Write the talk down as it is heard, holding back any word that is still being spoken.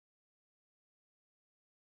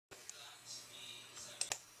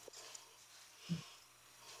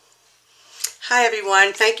Hi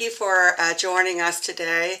everyone, thank you for joining us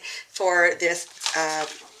today for this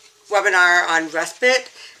webinar on respite,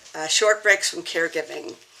 short breaks from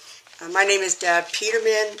caregiving. My name is Deb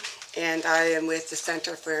Peterman and I am with the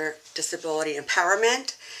Center for Disability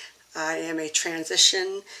Empowerment. I am a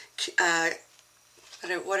transition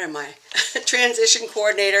transition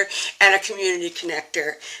coordinator and a community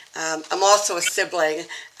connector. I'm also a sibling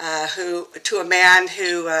to a man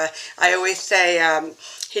who I always say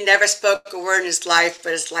he never spoke a word in his life,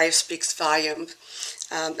 but his life speaks volumes.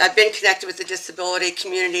 I've been connected with the disability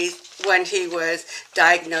community when he was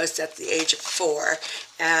diagnosed at the age of 4,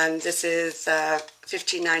 and this is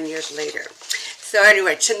 59 years later. So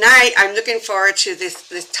anyway, tonight I'm looking forward to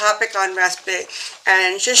this topic on respite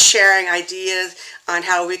and just sharing ideas on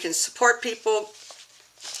how we can support people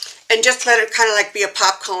and just let it kind of like be a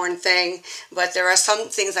popcorn thing. But there are some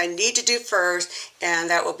things I need to do first, and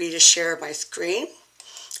that will be to share my screen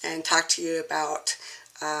and talk to you about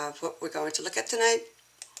what we're going to look at tonight.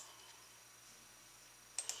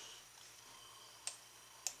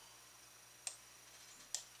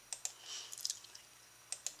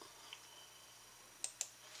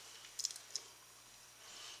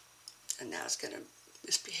 And now it's going to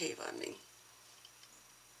misbehave on me.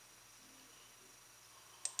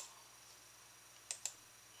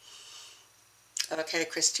 Okay,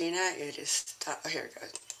 Christina, it is, oh, here it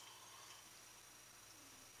goes.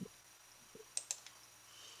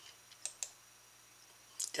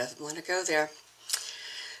 Doesn't want to go there.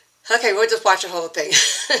 Okay, we'll just watch the whole thing.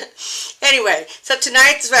 Anyway, so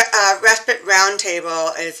tonight's Respite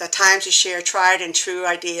Roundtable is a time to share tried and true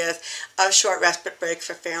ideas of short respite breaks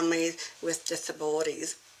for families with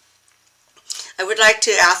disabilities. I would like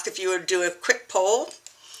to ask if you would do a quick poll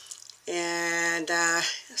and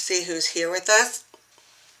see who's here with us.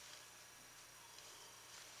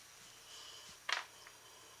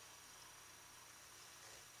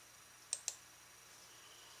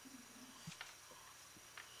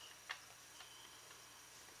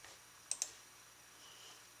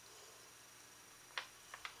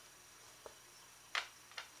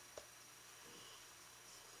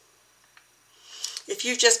 If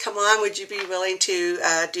you've just come on, would you be willing to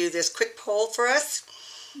do this quick poll for us?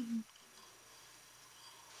 Mm-hmm.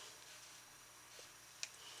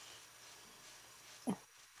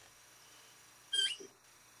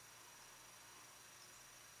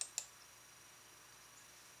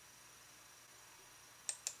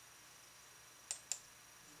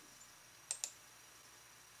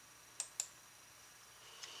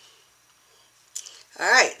 All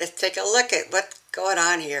right, let's take a look at what's going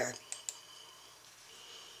on here.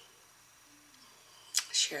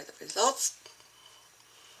 Share the results.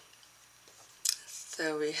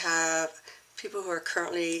 So we have people who are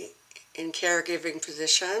currently in caregiving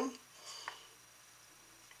position.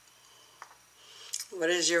 What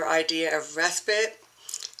is your idea of respite?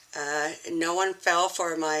 No one fell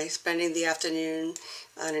for my spending the afternoon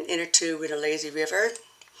on an inner tube in a lazy river,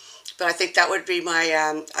 but I think that would be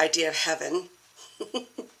my idea of heaven.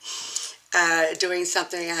 Doing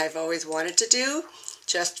something I've always wanted to do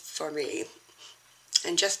just for me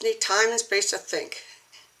and just need time and space to think.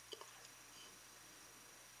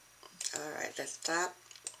 All right, let's stop.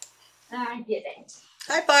 I didn't.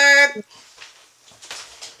 Hi, Barb.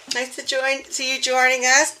 Nice to see you joining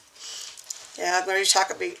us. Yeah, I'm going to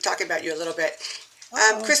talking about you a little bit.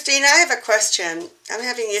 Christina, I have a question. I'm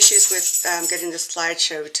having issues with getting the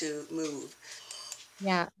slideshow to move.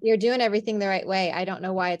 Yeah, you're doing everything the right way. I don't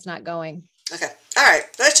know why it's not going. Okay. All right.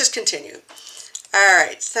 Let's just continue. All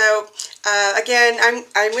right. So again,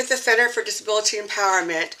 I'm with the Center for Disability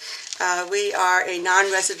Empowerment. We are a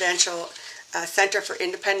non-residential center for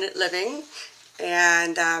independent living,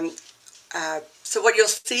 and so what you'll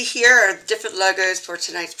see here are different logos for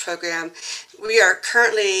tonight's program. We are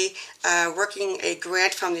currently working a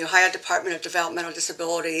grant from the Ohio Department of Developmental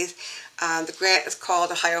Disabilities. The grant is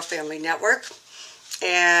called Ohio Family Network.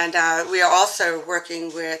 And we are also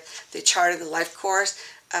working with the Chart of the LIfeCourse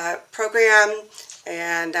program.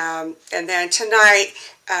 And then tonight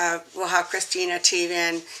we'll have Christina team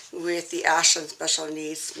in with the Ashland Special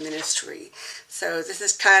Needs Ministry. So this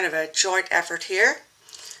is kind of a joint effort here.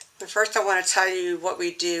 But first I want to tell you what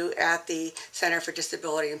we do at the Center for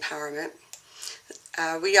Disability Empowerment.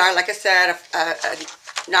 We are, like I said, a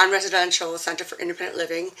non-residential center for independent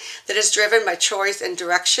living that is driven by choice and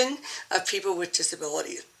direction of people with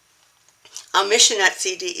disabilities. Our mission at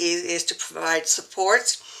CDE is to provide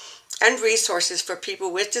supports and resources for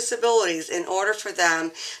people with disabilities in order for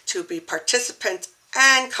them to be participants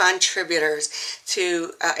and contributors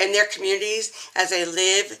to in their communities as they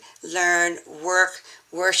live, learn, work,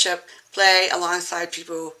 worship, play alongside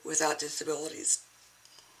people without disabilities.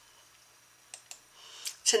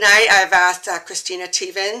 Tonight I've asked Christina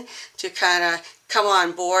Teven to kind of come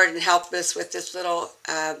on board and help us with this little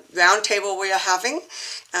roundtable we are having.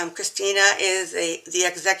 Christina is the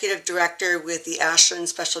executive director with the Ashland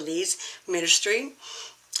Special Needs Ministry,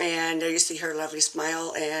 and you see her lovely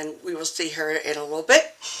smile, and we will see her in a little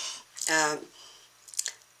bit. So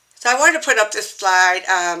I wanted to put up this slide.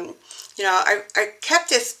 You know, I kept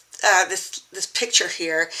this this picture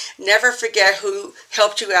here. Never forget who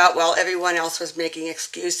helped you out while everyone else was making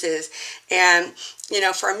excuses. And you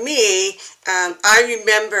know, for me, I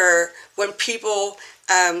remember when people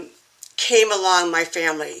came along my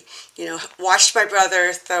family. You know, watched my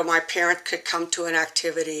brother so my parents could come to an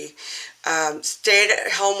activity. Stayed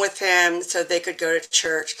at home with him so they could go to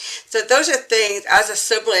church. So those are things, as a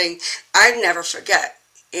sibling, I'd never forget.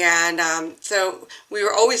 And so we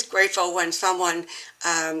were always grateful when someone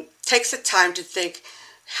takes the time to think,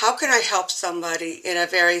 how can I help somebody in a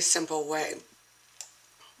very simple way?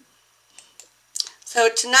 So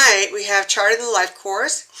tonight we have Charting the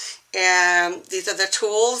LIfeCourse, and these are the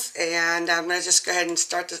tools, and I'm going to just go ahead and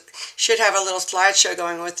should have a little slideshow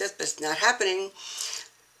going with this, but it's not happening.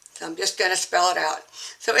 So I'm just going to spell it out.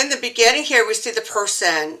 So in the beginning here we see the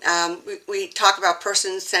person. We talk about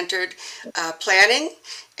person-centered planning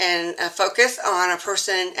and focus on a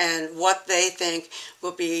person and what they think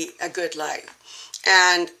will be a good life.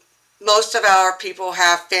 And most of our people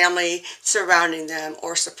have family surrounding them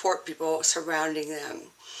or support people surrounding them.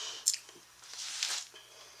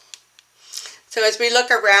 So as we look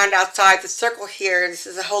around outside the circle here, this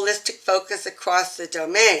is a holistic focus across the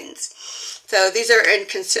domains. So these are in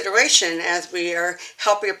consideration as we are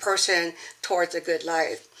helping a person towards a good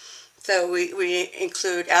life. So we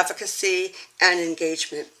include advocacy and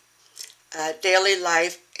engagement, daily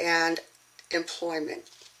life and employment,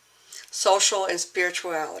 social and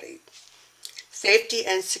spirituality, safety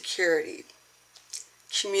and security,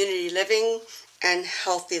 community living, and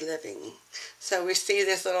healthy living. So we see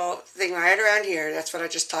this little thing right around here. That's what I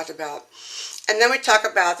just talked about. And then we talk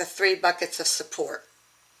about the 3 buckets of support.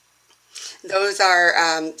 Those are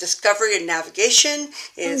discovery and navigation,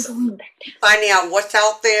 is finding out what's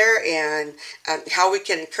out there and how we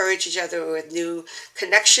can encourage each other with new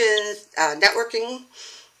connections, networking.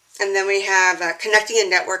 And then we have connecting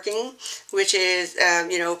and networking, which is,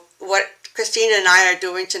 you know, what Christina and I are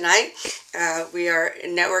doing tonight. We are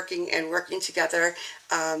networking and working together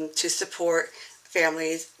to support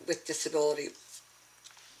families with disability.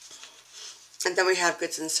 And then we have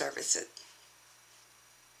goods and services.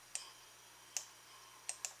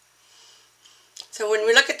 So when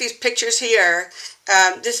we look at these pictures here,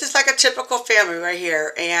 this is like a typical family right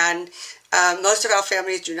here, and most of our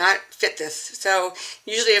families do not fit this. So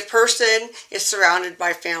usually a person is surrounded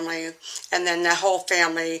by family, and then the whole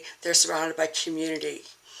family, they're surrounded by community.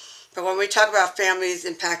 But when we talk about families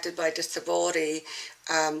impacted by disability,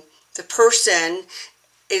 the person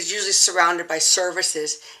is usually surrounded by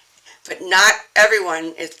services, but not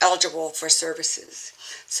everyone is eligible for services.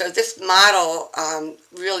 So this model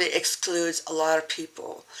really excludes a lot of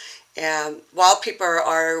people, and while people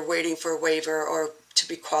are waiting for a waiver or to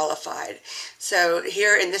be qualified. So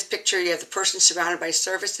here in this picture you have the person surrounded by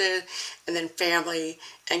services, and then family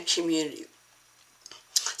and community.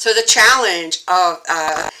 So the challenge of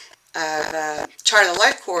Charting the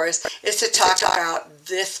LIfeCourse is to talk about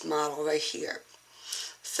this model right here.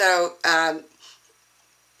 So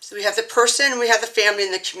so we have the person, and we have the family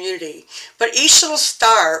and the community. But each little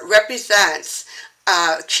star represents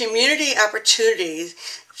community opportunities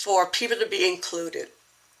for people to be included.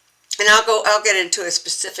 And I'll get into a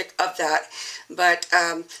specific of that. But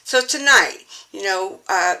so tonight, you know,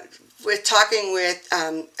 we're talking with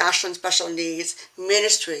Ashland Special Needs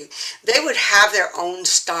Ministry. They would have their own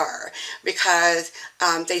star because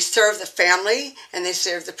they serve the family, and they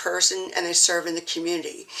serve the person, and they serve in the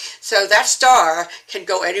community. So that star can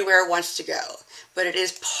go anywhere it wants to go, but it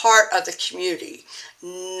is part of the community,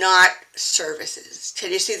 not services.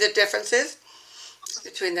 Can you see the differences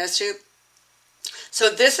between those two? So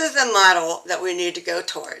this is the model that we need to go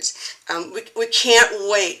towards. We can't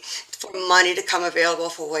wait for money to come available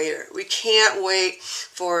for waiver. We can't wait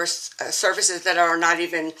for services that are not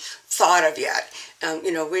even thought of yet.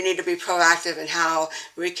 You know, we need to be proactive in how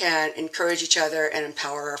we can encourage each other and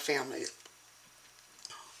empower our families.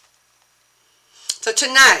 So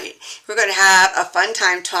tonight, we're going to have a fun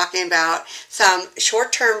time talking about some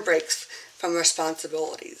short-term breaks from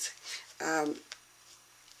responsibilities.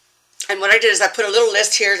 And what I did is I put a little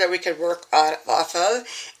list here that we could work off of.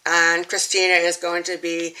 And Christina is going to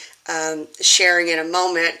be sharing in a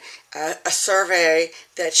moment a survey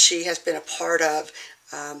that she has been a part of.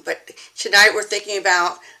 But tonight we're thinking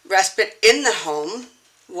about respite in the home.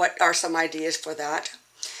 What are some ideas for that?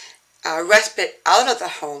 Respite out of the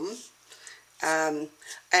home. And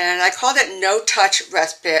I called it no-touch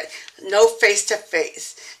respite, no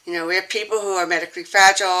face-to-face. You know, we have people who are medically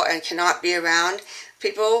fragile and cannot be around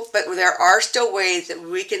people, but there are still ways that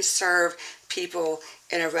we can serve people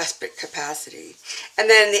in a respite capacity. And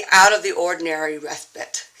then the out-of-the-ordinary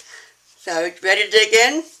respite. So, ready to dig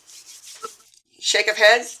in? Shake of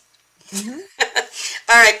heads? Mm-hmm.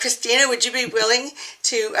 All right, Christina, would you be willing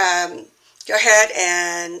to go ahead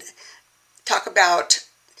and talk about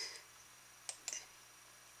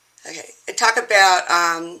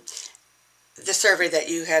the survey that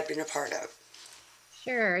you had been a part of?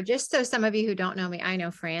 Sure. Just so some of you who don't know me, I know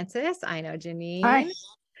Frances, I know Janine. Hi.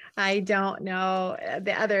 I don't know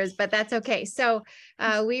the others, but that's okay. So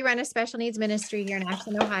we run a special needs ministry here in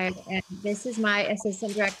Ashland, Ohio, and this is my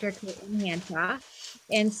assistant director, Caitlin Hanshaw.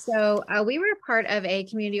 And so we were part of a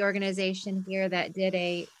community organization here that did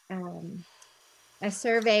a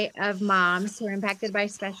survey of moms who are impacted by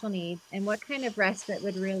special needs and what kind of respite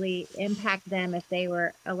would really impact them if they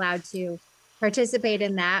were allowed to participate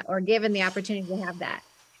in that or given the opportunity to have that.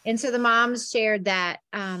 And so the moms shared that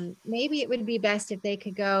maybe it would be best if they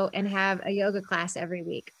could go and have a yoga class every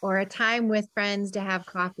week, or a time with friends to have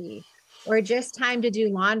coffee, or just time to do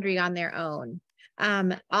laundry on their own.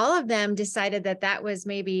 All of them decided that that was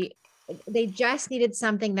maybe they just needed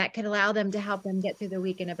something that could allow them to help them get through the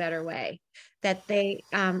week in a better way. That they,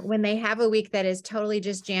 when they have a week that is totally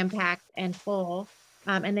just jam-packed and full,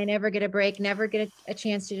 and they never get a break, never get a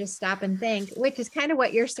chance to just stop and think, which is kind of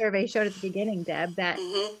what your survey showed at the beginning, Deb, that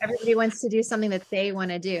everybody wants to do something that they want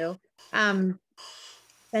to do.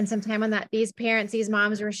 Spend some time on that. These parents, these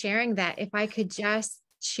moms were sharing that if I could just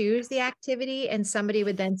choose the activity and somebody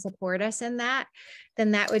would then support us in that,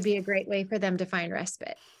 then that would be a great way for them to find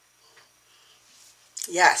respite.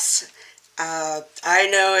 Yes. I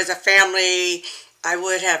know as a family, I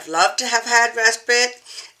would have loved to have had respite.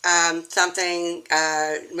 Something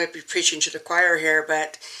might be preaching to the choir here,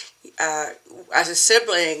 but as a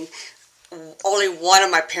sibling, only one of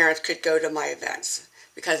my parents could go to my events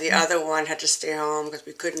because the other one had to stay home because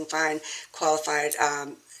we couldn't find qualified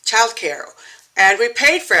childcare. And we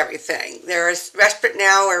paid for everything. There is respite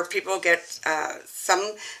now where people get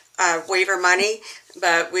some waiver money,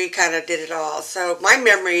 but we kind of did it all. So my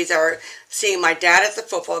memories are seeing my dad at the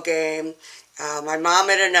football game, my mom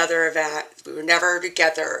at another event. We were never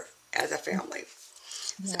together as a family.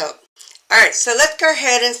 Yeah. So, all right, so let's go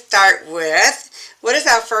ahead and start with, what is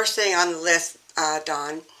our first thing on the list,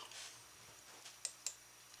 Dawn?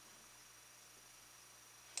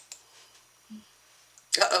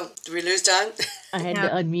 Uh-oh, did we lose Dawn? I had to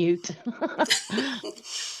unmute.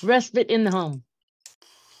 Respite in the home.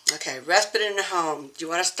 Okay, respite in the home. Do you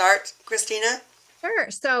want to start, Christina?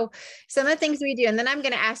 Sure. So some of the things we do, and then I'm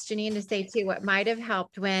going to ask Janine to say too, what might have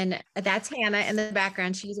helped when, that's Hannah in the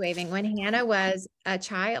background, she's waving, when Hannah was a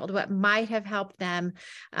child, what might have helped them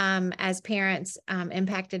as parents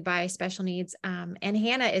impacted by special needs. And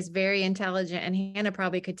Hannah is very intelligent, and Hannah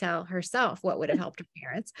probably could tell herself what would have helped her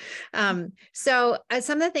parents. So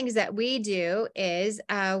some of the things that we do is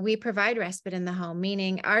we provide respite in the home,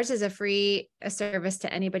 meaning ours is a free service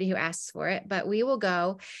to anybody who asks for it, but we will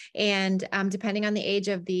go and depending on the age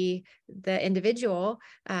of the individual,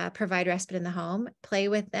 provide respite in the home, play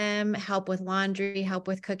with them, help with laundry, help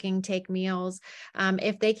with cooking, take meals.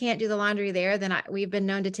 If they can't do the laundry there, then we've been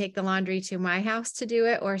known to take the laundry to my house to do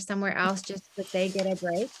it or somewhere else just so that they get a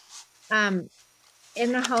break.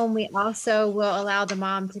 In the home, we also will allow the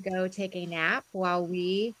mom to go take a nap while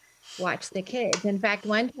we watch the kids. In fact,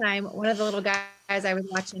 one time, one of the little guys I was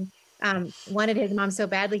watching wanted his mom so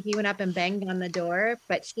badly, he went up and banged on the door,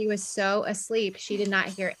 but she was so asleep. She did not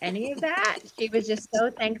hear any of that. She was just so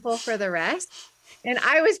thankful for the rest. And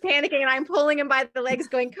I was panicking and I'm pulling him by the legs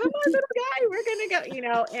going, come on, little guy, we're going to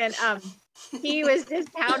go, and he was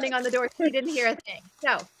just pounding on the door. He didn't hear a thing.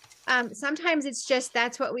 So sometimes it's just,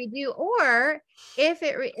 that's what we do. Or if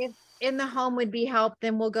in the home would be help,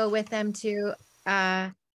 then we'll go with them to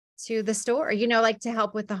the store, like to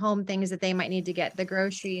help with the home things that they might need to get, the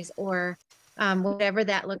groceries or whatever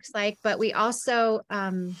that looks like. But we also,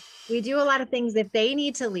 we do a lot of things. If they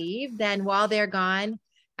need to leave, then while they're gone,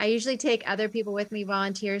 I usually take other people with me,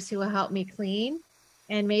 volunteers who will help me clean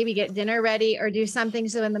and maybe get dinner ready or do something.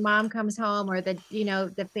 So when the mom comes home or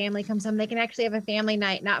the family comes home, they can actually have a family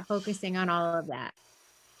night, not focusing on all of that.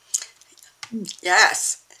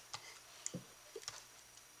 Yes.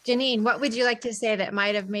 Janine, what would you like to say that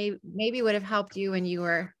might have maybe would have helped you when you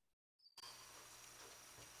were?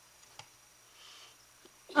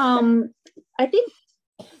 I think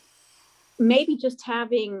maybe just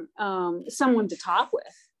having someone to talk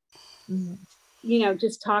with. Mm-hmm. You know,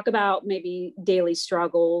 just talk about maybe daily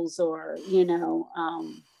struggles or, you know,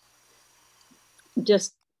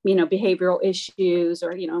 just, you know, behavioral issues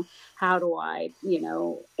or, you know, how do I, you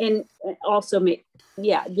know, and also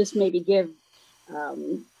just maybe give,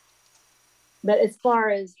 but as far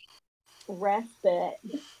as respite,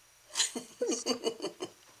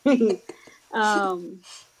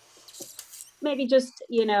 maybe just,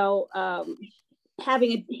 you know,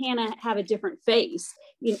 having Hannah have a different face.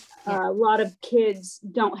 You know, a lot of kids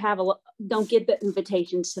don't get the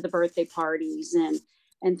invitations to the birthday parties and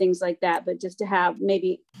things like that. But just to have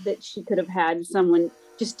maybe that she could have had someone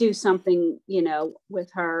just do something, you know,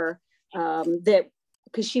 with her that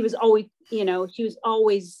because she was always, you know,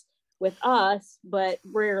 with us, but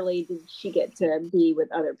rarely did she get to be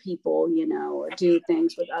with other people, you know, or do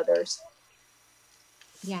things with others.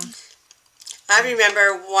 Yeah. I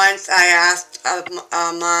remember once I asked a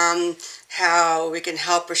mom how we can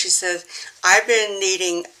help her. She says, I've been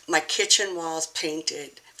needing my kitchen walls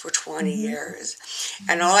painted for 20 years.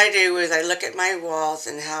 And all I do is I look at my walls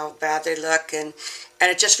and how bad they look, and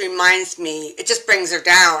it just reminds me, it just brings her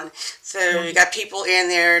down. So you got people in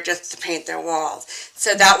there just to paint their walls.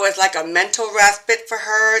 So that was like a mental respite for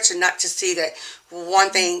her, to not to see that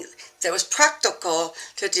one thing that was practical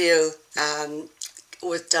to do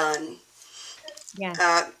was done.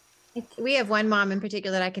 Yeah. We have one mom in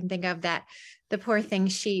particular that I can think of that the poor thing,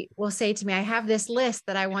 she will say to me, I have this list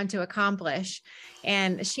that I want to accomplish.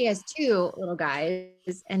 And she has 2 little guys,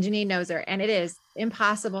 and Janine knows her, and it is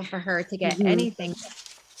impossible for her to get anything.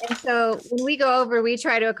 And so when we go over, we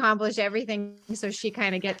try to accomplish everything. So she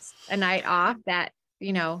kind of gets a night off that,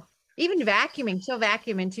 you know, even vacuuming, she'll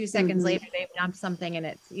vacuum and 2 seconds later, they've dumped something and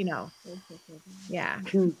it's, you know, yeah.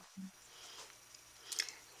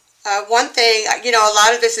 One thing, you know, a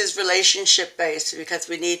lot of this is relationship based because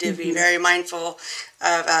we need to be very mindful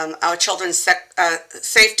of our children's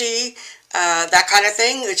safety, that kind of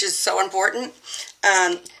thing, which is so important.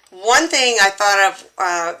 One thing I thought of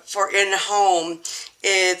for in-home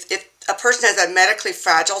is if a person has a medically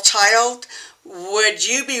fragile child, would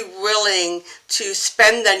you be willing to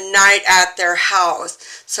spend the night at their house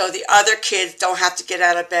so the other kids don't have to get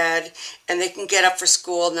out of bed and they can get up for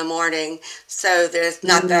school in the morning, so there's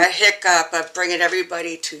not that hiccup of bringing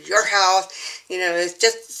everybody to your house? You know, it's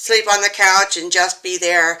just sleep on the couch and just be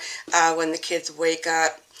there when the kids wake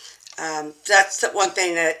up. That's the one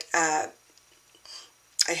thing that I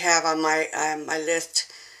have on my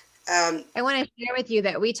list. I want to share with you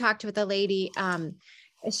that we talked with a lady.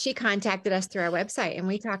 She contacted us through our website, and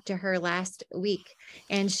we talked to her last week,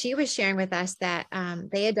 and she was sharing with us that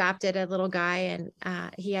they adopted a little guy, and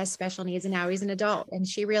he has special needs, and now he's an adult, and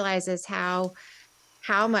she realizes how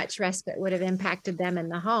much respite would have impacted them in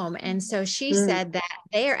the home. And so she said that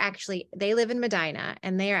they live in Medina,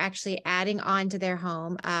 and they are actually adding on to their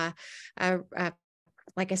home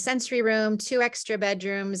like a sensory room, 2 extra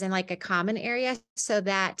bedrooms, and like a common area, so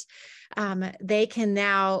that they can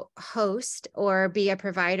now host or be a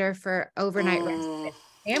provider for overnight respite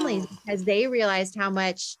families, because they realized how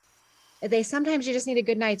much sometimes you just need a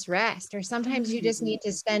good night's rest, or sometimes you just need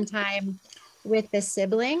to spend time with the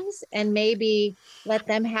siblings and maybe let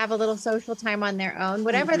them have a little social time on their own,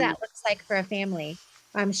 whatever that looks like for a family.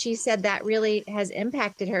 She said that really has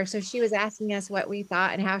impacted her. So she was asking us what we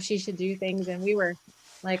thought and how she should do things. And we were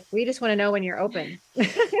like, we just want to know when you're open. That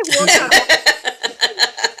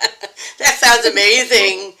sounds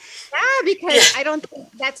amazing. Yeah, because I don't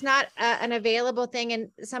think that's not an available thing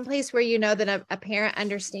in some place where, you know, that a parent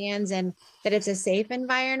understands and that it's a safe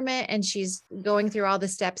environment, and she's going through all the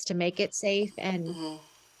steps to make it safe and,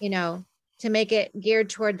 you know, to make it geared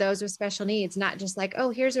toward those with special needs, not just like, oh,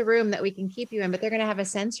 here's a room that we can keep you in, but they're going to have a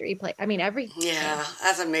sensory play. I mean, everything. Yeah,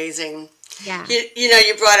 that's amazing. Yeah. You know,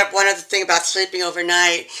 you brought up one other thing about sleeping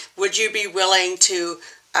overnight. Would you be willing to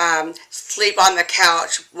sleep on the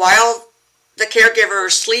couch while the caregiver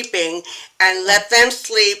is sleeping and let them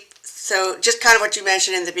sleep? So just kind of what you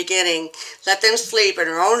mentioned in the beginning, let them sleep in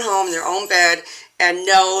their own home, their own bed, and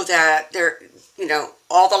know that they're, you know,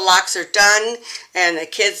 all the locks are done and the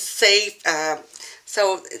kid's safe.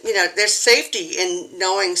 So, you know, there's safety in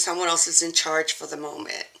knowing someone else is in charge for the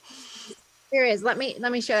moment. There is. Let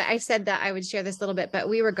me share. I said that I would share this a little bit, but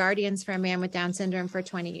we were guardians for a man with Down syndrome for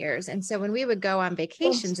 20 years. And so when we would go on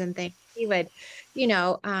vacations and things, he would, you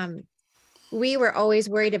know, we were always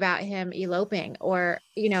worried about him eloping or,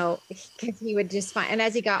 because he would just find, and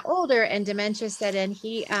as he got older and dementia set in,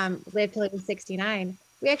 he lived till he was 69.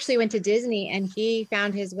 We actually went to Disney and he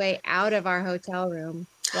found his way out of our hotel room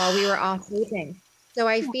while we were all sleeping. So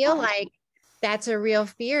I feel like that's a real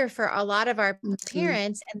fear for a lot of our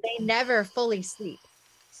parents, and they never fully sleep,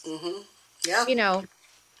 Yeah.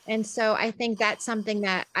 and so I think that's something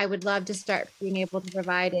that I would love to start being able to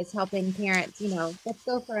provide, is helping parents, let's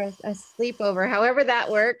go for a sleepover, however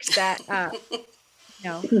that works. Now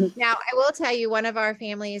I will tell you, one of our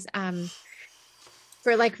families,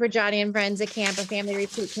 for Johnny and Friends, a family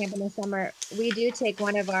retreat camp in the summer, we do take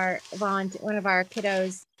one of our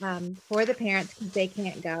kiddos for the parents because they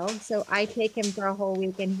can't go. So I take him for a whole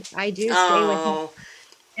week and I do stay with him Oh,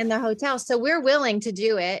 in the hotel. So we're willing to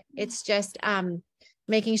do it. It's just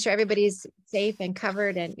making sure everybody's safe and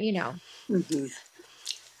covered and, yeah.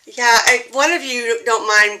 One of you don't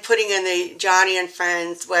mind putting in the Johnny and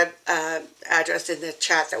Friends web address in the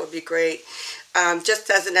chat, that would be great. Just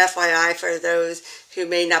as an FYI for those who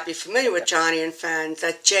may not be familiar with Johnny and Friends,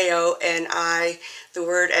 that's JONI, the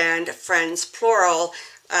word and Friends plural,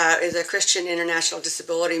 is a Christian international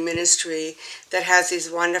disability ministry that has these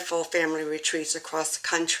wonderful family retreats across the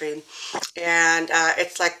country. And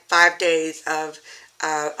it's like 5 days of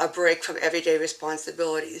a break from everyday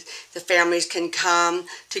responsibilities. The families can come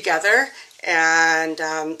together, and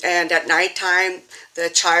at nighttime, the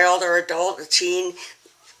child or adult, the teen,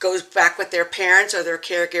 goes back with their parents or their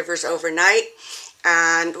caregivers overnight.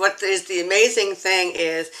 And what is the amazing thing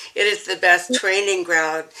is, it is the best training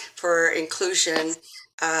ground for inclusion,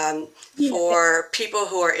 for people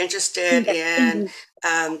who are interested in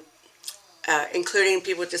including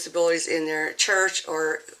people with disabilities in their church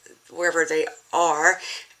or wherever they are.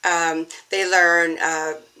 They learn,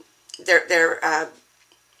 they're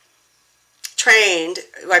trained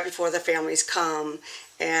right before the families come.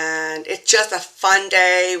 And it's just a fun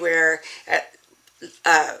day where at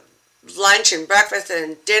lunch and breakfast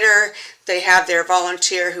and dinner, they have their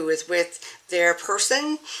volunteer who is with their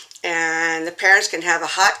person, and the parents can have a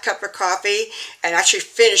hot cup of coffee and actually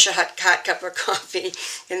finish a hot cup of coffee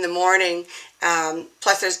in the morning.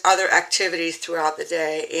 Plus there's other activities throughout the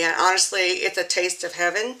day, and honestly, it's a taste of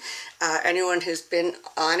heaven. Anyone who's been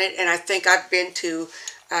on it, and I think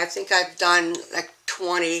I've done like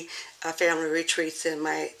 20 family retreats in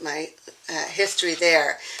my history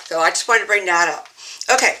there. So I just wanted to bring that up.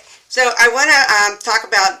 Okay, so I want to talk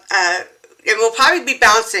about, and we'll probably be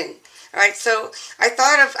bouncing. All right, so I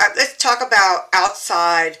thought of, let's talk about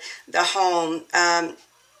outside the home.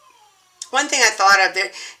 One thing I thought of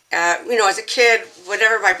that, as a kid,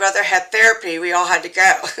 whenever my brother had therapy, we all had to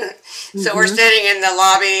go. So we're sitting in the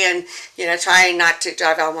lobby and, trying not to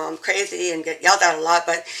drive our mom crazy and get yelled at a lot.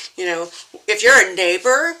 But, if you're a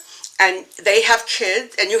neighbor and they have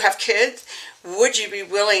kids and you have kids, would you be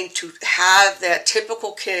willing to have the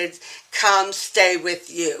typical kids come stay with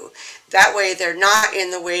you? That way they're not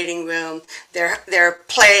in the waiting room, they're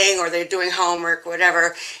playing or they're doing homework,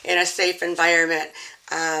 whatever, in a safe environment,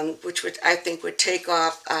 which I think would take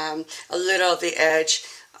off a little of the edge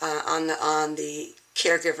on the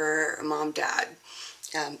caregiver, mom, dad.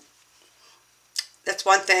 That's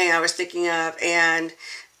one thing I was thinking of. And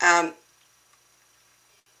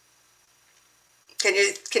can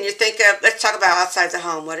you think of, let's talk about outside the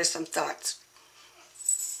home. What are some thoughts?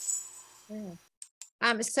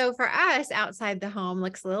 So for us, outside the home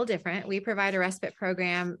looks a little different. We provide a respite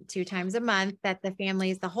program 2 times a month that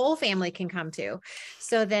the whole family can come to.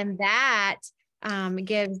 So then that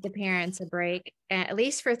gives the parents a break, at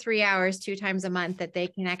least for 3 hours, 2 times a month, that they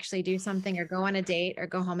can actually do something or go on a date or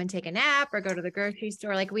go home and take a nap or go to the grocery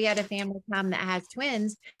store. Like, we had a family come that has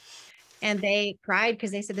twins, and they cried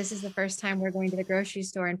because they said, this is the first time we're going to the grocery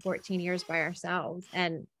store in 14 years by ourselves.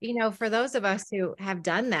 And, for those of us who have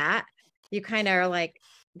done that, you kind of are like,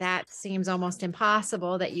 that seems almost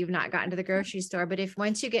impossible that you've not gotten to the grocery store. But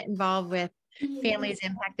once you get involved with families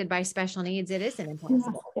impacted by special needs, it isn't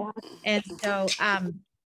impossible. And so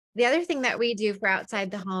the other thing that we do for outside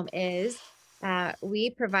the home is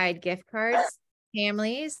we provide gift cards.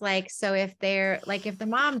 Families, so if the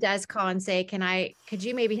mom does call and say, could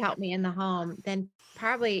you maybe help me in the home, then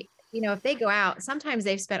probably, if they go out, sometimes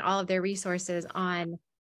they've spent all of their resources on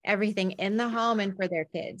everything in the home and for their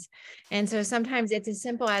kids. And so sometimes it's as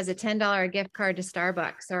simple as a $10 gift card to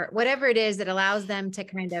Starbucks or whatever it is that allows them to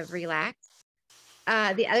kind of relax.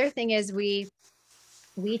 The other thing is we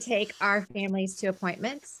take our families to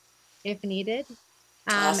appointments if needed.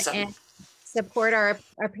 Awesome. And support our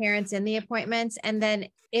parents in the appointments. And then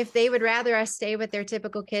if they would rather us stay with their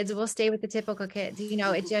typical kids, we'll stay with the typical kids.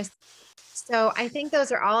 It just, So I think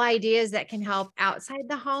those are all ideas that can help outside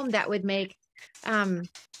the home that would make, and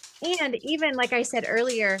even like I said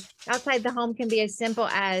earlier, outside the home can be as simple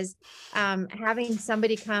as having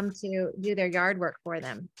somebody come to do their yard work for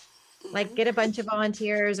them. Like get a bunch of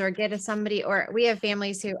volunteers or somebody, or we have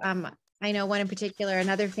families who, I know one in particular,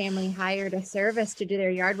 another family hired a service to do their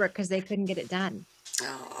yard work because they couldn't get it done.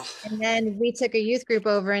 Oh. And then we took a youth group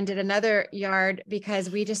over and did another yard because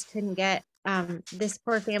we just couldn't get, this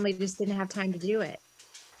poor family just didn't have time to do it.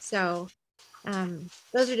 So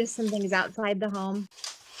those are just some things outside the home.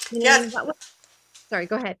 Yeah. Janine, sorry,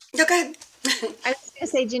 go ahead. No, go ahead. I was going to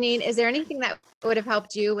say, Janine, is there anything that would have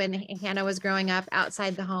helped you when Hannah was growing up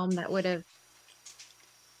outside the home that would have?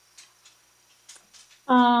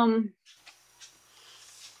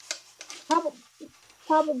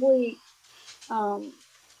 Probably, I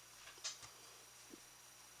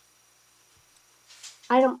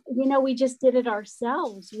don't, we just did it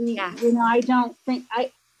ourselves. I don't think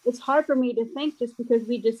it's hard for me to think just because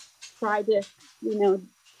we just tried to, to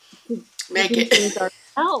Make do it things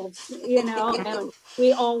ourselves, and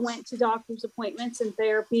we all went to doctor's appointments and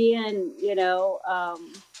therapy, and,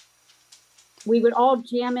 we would all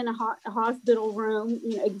jam in a hospital room,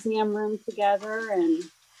 exam room together. And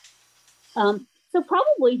so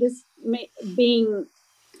probably just being,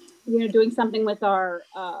 doing something with our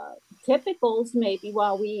typicals, maybe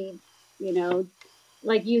while we,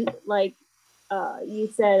 like you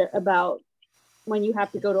said about when you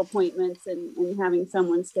have to go to appointments and having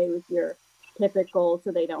someone stay with your typical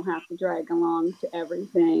so they don't have to drag along to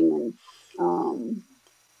everything. And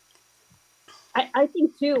I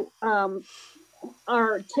think too,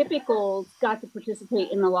 our typicals got to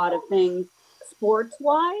participate in a lot of things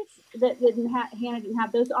sports-wise that Hannah didn't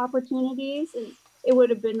have those opportunities, and it would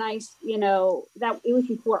have been nice, that it was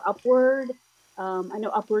before Upward. I know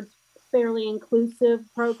Upward's fairly inclusive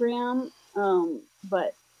program,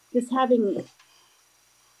 but just having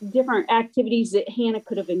different activities that Hannah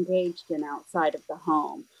could have engaged in outside of the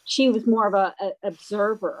home. She was more of a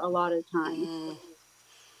observer a lot of times.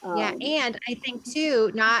 Yeah. And I think too,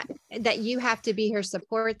 not that you have to be her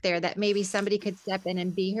support there, that maybe somebody could step in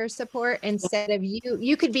and be her support instead of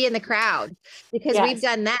you could be in the crowd, because we've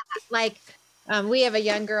done that. Like, we have a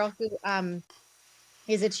young girl who,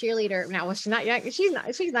 is a cheerleader now. Well, she's not young. She's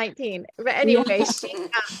 19. But anyway,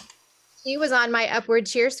 she was on my Upward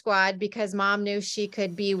cheer squad because mom knew she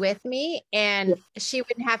could be with me and she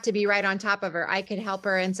wouldn't have to be right on top of her. I could help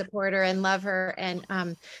her and support her and love her. And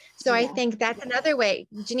so I think that's another way.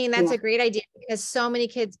 Janine, that's a great idea, because so many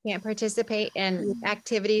kids can't participate in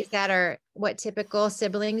activities that are what typical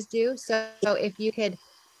siblings do. So if we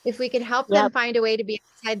could help them find a way to be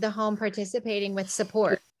outside the home participating with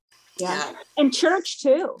support. Yeah. And church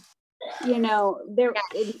too, there,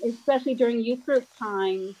 especially during youth group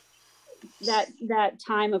time, that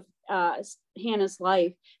time of Hannah's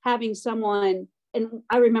life, having someone, and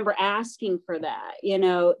I remember asking for that,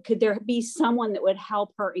 could there be someone that would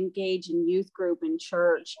help her engage in youth group and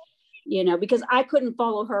church, because I couldn't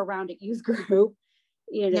follow her around at youth group,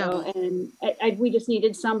 and we just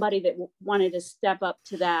needed somebody that wanted to step up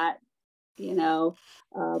to that,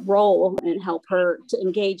 role and help her to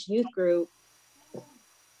engage youth group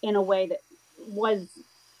in a way that was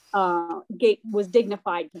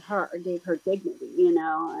dignified to her, gave her dignity,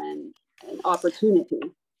 and opportunity.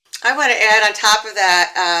 I want to add on top of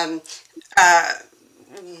that,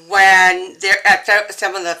 when there at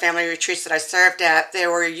some of the family retreats that I served at,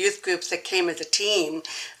 there were youth groups that came as a team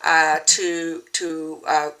to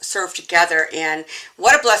serve together, and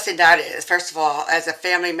what a blessing that is. First of all, as a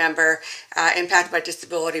family member impacted by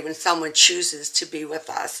disability, when someone chooses to be with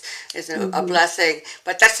us is a blessing.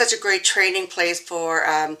 But that's such a great training place for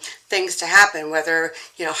things to happen. Whether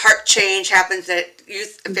heart change happens at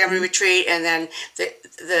youth family retreat, and then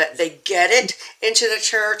they get it into the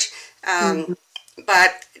church.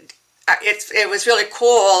 But it was really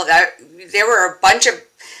cool that there were a bunch of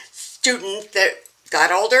students that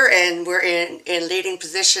got older and were in leading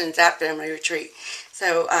positions at family retreat.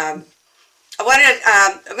 So I'm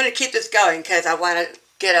going to keep this going because I want to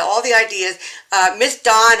get all the ideas. Miss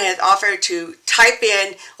Dawn has offered to type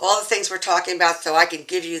in all the things we're talking about so I can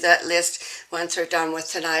give you that list once we're done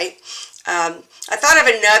with tonight. I thought of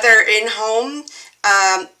another in-home.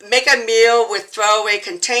 Make a meal with throwaway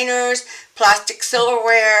containers, plastic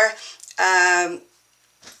silverware. That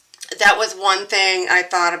was one thing I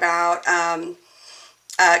thought about.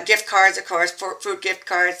 Gift cards, of course, food gift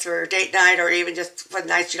cards for date night, or even just for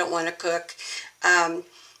nights you don't want to cook.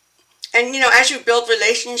 And as you build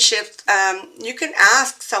relationships, you can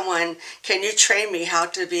ask someone, "Can you train me how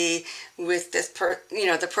to be with this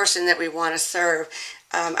the person that we want to serve?"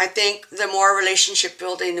 I think the more relationship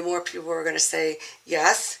building, the more people are going to say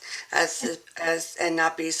yes, and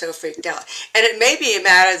not be so freaked out. And it may be a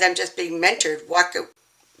matter of them just being mentored,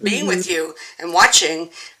 being with you and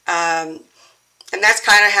watching. And that's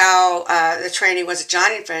kind of how the training was at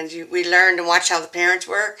Johnny and Friends. We learned and watched how the parents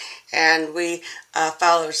work, and we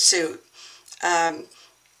followed suit. Another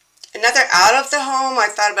out of the home, I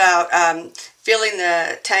thought about filling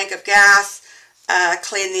the tank of gas,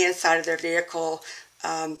 clean the inside of their vehicle.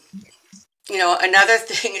 Another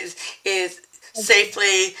thing is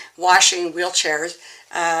safely washing wheelchairs.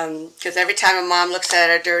 Because every time a mom looks at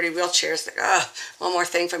a dirty wheelchair, it's like, oh, one more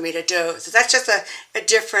thing for me to do. So that's just a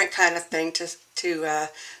different kind of thing to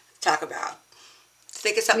talk about.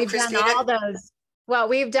 Think of something, Christina? Done all those. Well,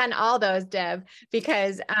 we've done all those, Deb,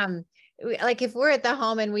 because like if we're at the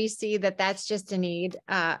home and we see that that's just a need,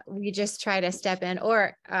 we just try to step in.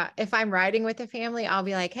 Or if I'm riding with a family, I'll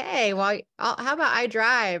be like, hey, well, how about I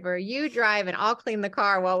drive or you drive and I'll clean the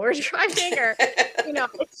car while we're driving? Or,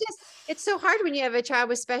 it's so hard when you have a child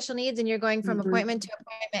with special needs and you're going from appointment to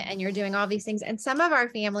appointment and you're doing all these things. And some of our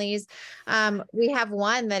families, we have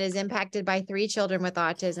one that is impacted by 3 children with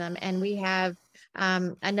autism, and we have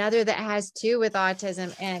another that has 2 with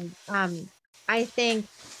autism. And I think,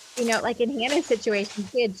 like in Hannah's situation,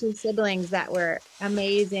 she had 2 siblings that were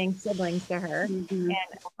amazing siblings to her, and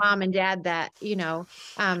mom and dad that,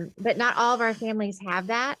 but not all of our families have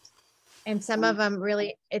that. And some of them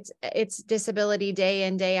really, it's disability day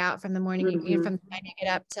in, day out, from the morning, from the time you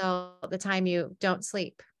get up till the time you don't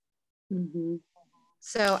sleep.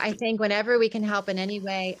 So I think whenever we can help in any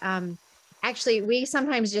way, actually, we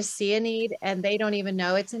sometimes just see a need and they don't even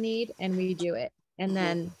know it's a need, and we do it. And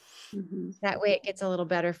then that way it gets a little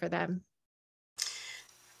better for them.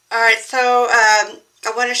 All right, so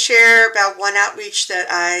I want to share about one outreach that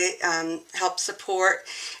I helped support.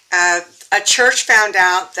 A church found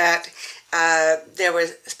out that there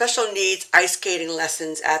was special needs ice skating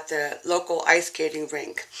lessons at the local ice skating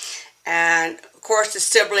rink. And of course the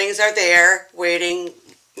siblings are there waiting,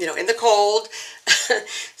 in the cold.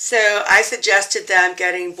 So I suggested them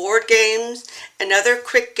getting board games and other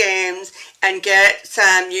quick games and get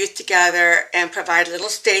some youth together and provide little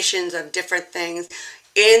stations of different things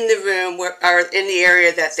in the room or in the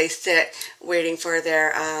area that they sit waiting for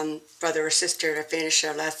their brother or sister to finish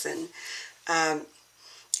their lesson.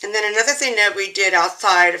 And then another thing that we did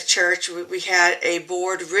outside of church, we had a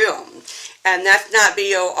board room. And that's not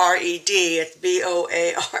B-O-R-E-D, it's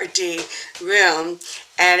B-O-A-R-D room.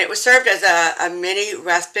 And it was served as a mini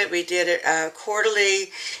respite. We did it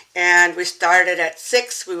quarterly, and we started at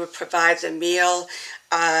 6. We would provide the meal,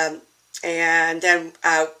 and then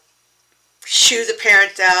shoo the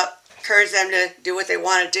parents out, encourage them to do what they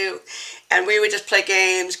want to do. And we would just play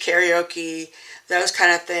games, karaoke, those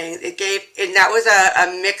kind of things. And that was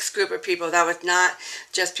a mixed group of people. That was not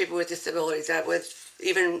just people with disabilities. That was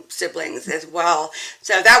even siblings as well.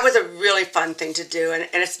 So that was a really fun thing to do, and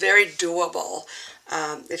it's very doable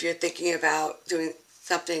if you're thinking about doing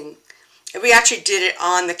something. We actually did it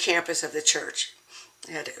on the campus of the church.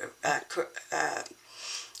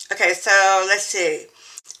 Okay, so let's see.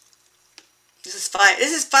 This is fun.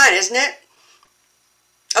 This is fun, isn't it?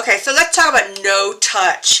 Okay, so let's talk about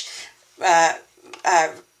no-touch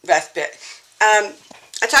respite.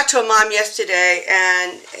 I talked to a mom yesterday,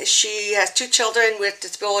 and she has 2 children with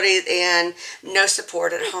disabilities and no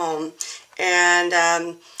support at home.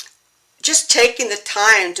 And just taking the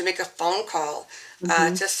time to make a phone call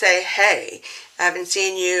to say, hey, I haven't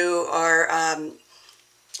seen you, or and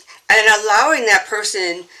allowing that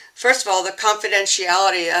person, first of all, the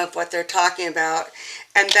confidentiality of what they're talking about,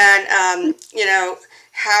 and then,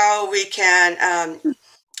 how we can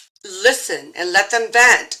listen and let them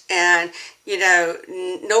vent, and,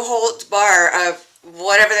 no holds bar of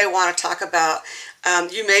whatever they want to talk about.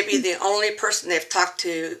 You may be the only person they've talked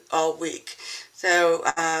to all week. So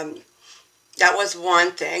that was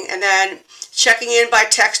one thing. And then checking in by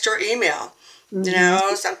text or email.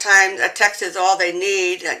 Sometimes a text is all they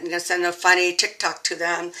need. Send a funny TikTok to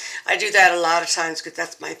them. I do that a lot of times because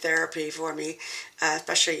that's my therapy for me,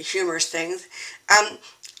 especially humorous things.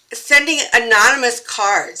 Sending anonymous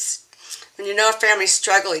cards. When you know a family's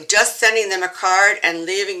struggling, just sending them a card and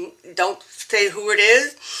leaving, don't say who it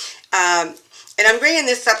is. And I'm bringing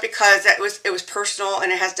this up because it was personal,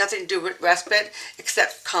 and it has nothing to do with respite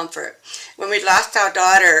except comfort. When we lost our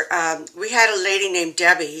daughter, we had a lady named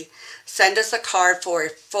Debbie send us a card for a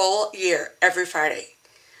full year every Friday.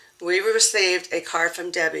 we received a card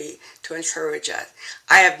from Debbie to encourage us.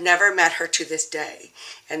 I have never met her to this day,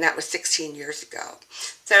 and that was 16 years ago.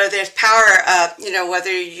 So there's power of, whether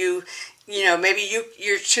maybe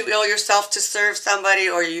you're too ill yourself to serve somebody,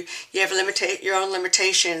 or you have your own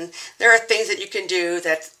limitation. There are things that you can do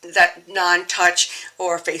that non-touch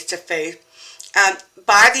or face-to-face.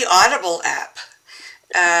 Buy the Audible app.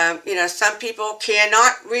 Some people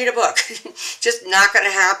cannot read a book. Just not going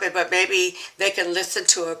to happen, but maybe they can listen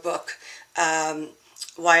to a book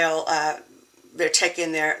while they're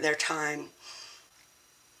taking their time.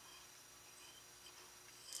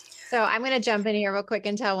 So I'm going to jump in here real quick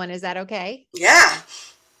and tell one. Is that okay? Yeah.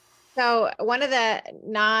 So one of the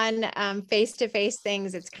face-to-face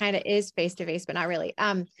things, it's kind of is face-to-face, but not really.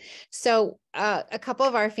 So a couple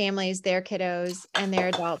of our families, their kiddos and their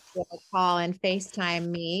adults will call and FaceTime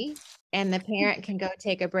me, and the parent can go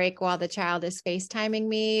take a break while the child is FaceTiming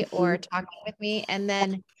me or talking with me. And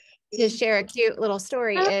then to share a cute little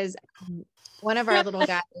story is one of our little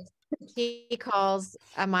guys, he calls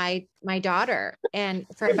my daughter, and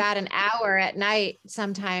for about an hour at night,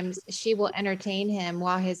 sometimes she will entertain him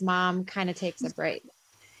while his mom kind of takes a break.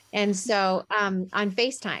 And so on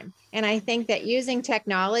FaceTime. And I think that using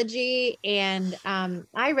technology, and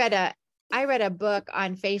I read a book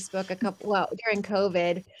on Facebook during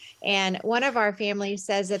COVID, and one of our families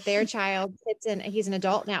says that their child sits in, he's an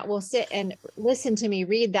adult now, will sit and listen to me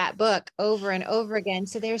read that book over and over again.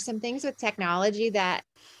 So there's some things with technology that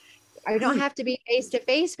I don't have to be face to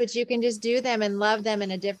face, but you can just do them and love them in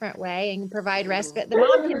a different way and provide respite. The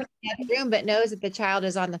mom can be in the room, but knows that the child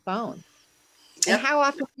is on the phone. Yep. And how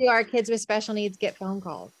often do our kids with special needs get phone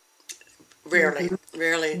calls? Rarely.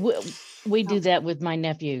 We do that with my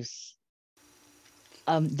nephews.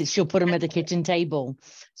 She'll put them at the kitchen table.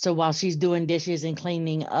 So while she's doing dishes and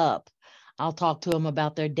cleaning up, I'll talk to them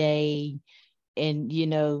about their day. And,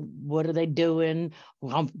 what are they doing?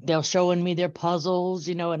 They're showing me their puzzles,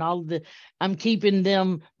 and I'm keeping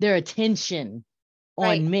their attention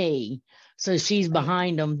on me. So she's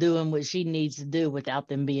behind them doing what she needs to do without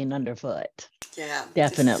them being underfoot. Yeah,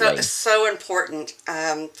 definitely. It's so important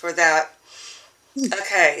for that.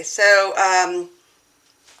 Okay, so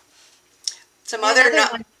some other. Go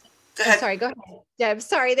ahead. Sorry, go ahead, Deb.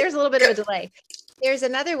 Sorry, there's a little bit of a delay. There's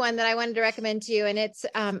another one that I wanted to recommend to you, and it's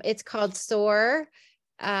called SOAR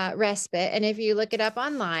Respite. And if you look it up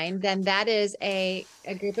online, then that is a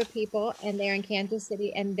group of people, and they're in Kansas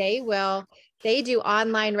City, and they do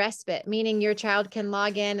online respite, meaning your child can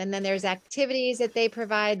log in, and then there's activities that they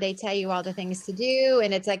provide. They tell you all the things to do,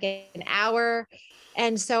 and it's like an hour.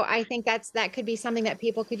 And so I think that could be something that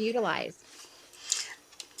people could utilize.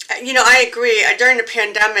 I agree. During the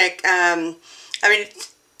pandemic,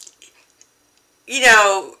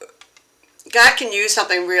 God can use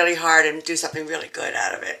something really hard and do something really good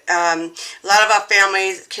out of it. A lot of our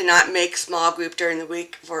families cannot make small group during the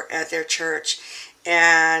week at their church.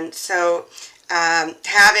 And so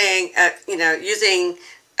using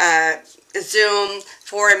Zoom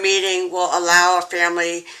for a meeting will allow a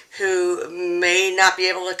family who may not be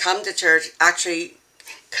able to come to church actually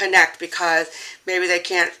connect, because maybe they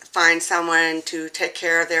can't find someone to take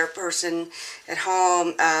care of their person at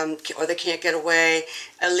home, or they can't get away.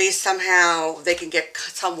 At least somehow they can get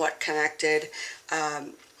somewhat connected. Yeah.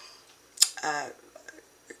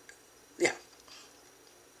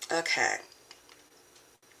 Okay.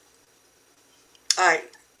 All right.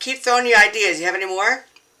 Keep throwing your ideas. You have any more?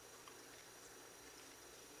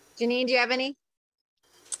 Janine, do you have any?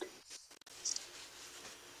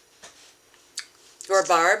 Or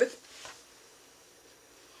Barb?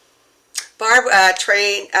 Barb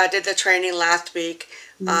did the training last week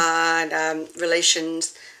on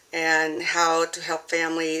relations and how to help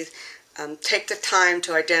families take the time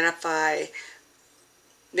to identify,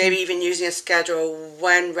 maybe even using a schedule,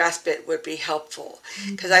 when respite would be helpful.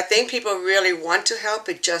 Because I think people really want to help,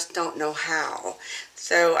 but just don't know how.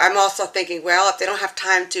 So I'm also thinking, well, if they don't have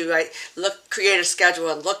time to create a schedule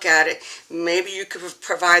and look at it, maybe you could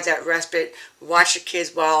provide that respite, watch the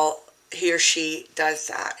kids while he or she does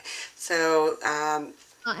that. So,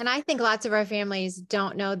 and I think lots of our families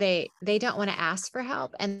don't know, they don't want to ask for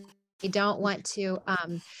help, and they don't want to,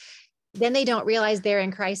 then they don't realize they're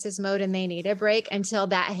in crisis mode and they need a break until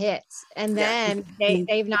that hits. And then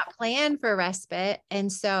they've not planned for respite.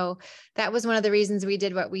 And so that was one of the reasons we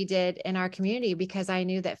did what we did in our community, because I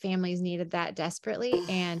knew that families needed that desperately.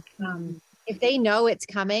 And if they know it's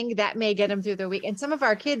coming, that may get them through the week. And some of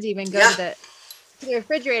our kids even go to the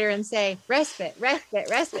refrigerator and say, respite, respite,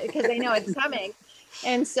 respite, because they know it's coming.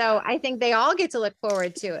 And so I think they all get to look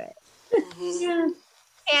forward to it. Yeah.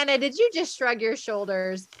 Anna, did you just shrug your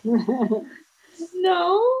shoulders? No.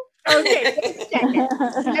 Okay, just checking.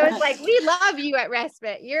 I was like, we love you at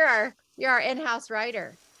Respite. You're our in-house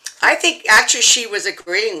writer. I think actually she was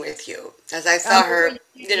agreeing with you as I saw her.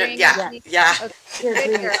 You You know, agreeing yeah, with me? yeah. Okay, You're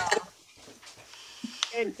good agreeing. girl.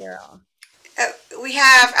 Good girl. We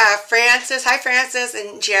have Frances. Hi, Frances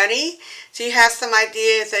and Jenny. Do you have some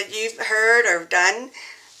ideas that you've heard or done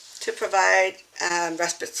to provide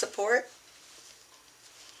respite support?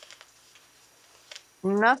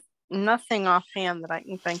 Nothing offhand that I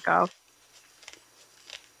can think of.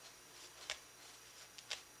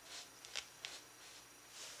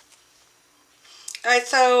 All right,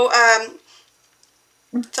 so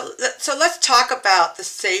let's talk about the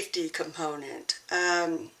safety component.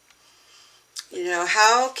 You know,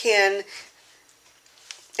 how can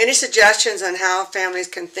any suggestions on how families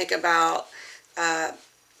can think about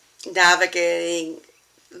navigating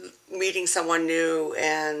meeting someone new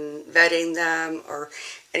and vetting them or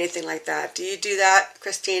anything like that? Do you do that,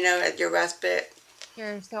 Christina, at your respite?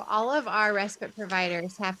 Sure. So all of our respite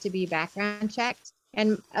providers have to be background checked.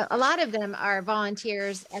 And a lot of them are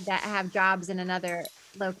volunteers that have jobs in another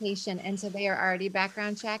location. And so they are already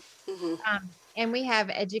background checked. Mm-hmm. And we have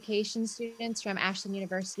education students from Ashland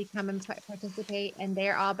University come and participate, and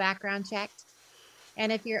they're all background checked.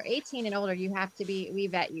 And if you're 18 and older, we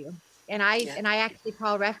vet you. And I actually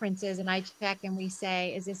call references and I check and we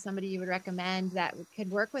say, is this somebody you would recommend that could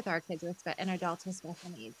work with our kids and adults with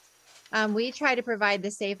special needs? We try to provide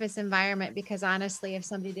the safest environment because honestly, if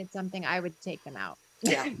somebody did something, I would take them out.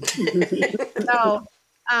 Yeah. So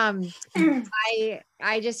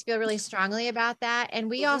I just feel really strongly about that. And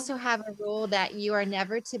we also have a rule that you are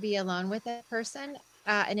never to be alone with a person,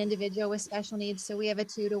 an individual with special needs. So we have a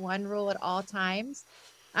 2-to-1 rule at all times.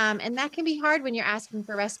 And that can be hard when you're asking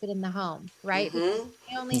for respite in the home, right? Because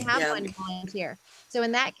you only have one volunteer. So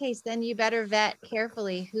in that case, then you better vet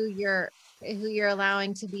carefully who you're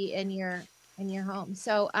allowing to be in your home.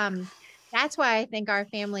 So that's why I think our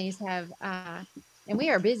families have and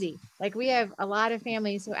we are busy. Like we have a lot of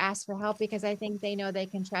families who ask for help because I think they know they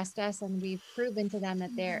can trust us, and we've proven to them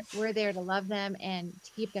that we're there to love them and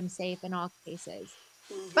to keep them safe in all cases.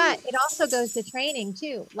 But it also goes to training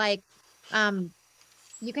too. Like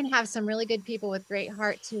you can have some really good people with great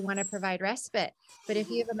hearts who want to provide respite. But if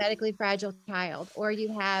you have a medically fragile child, or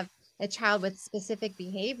you have a child with specific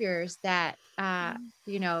behaviors that,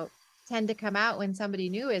 tend to come out when somebody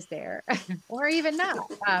new is there or even not.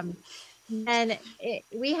 And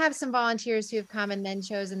we have some volunteers who have come and then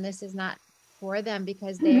chosen this is not for them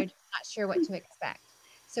because they're not sure what to expect.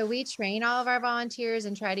 So we train all of our volunteers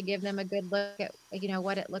and try to give them a good look at,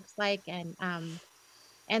 what it looks like. And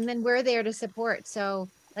then we're there to support. So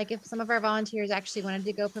like if some of our volunteers actually wanted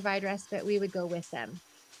to go provide respite, we would go with them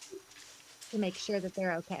to make sure that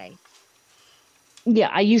they're okay. Yeah,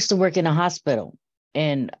 I used to work in a hospital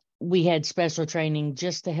and we had special training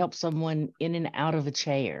just to help someone in and out of a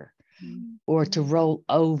chair or to roll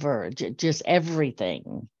over, just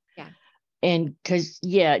everything. Yeah. And because,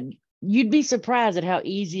 you'd be surprised at how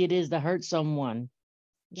easy it is to hurt someone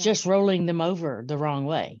just rolling them over the wrong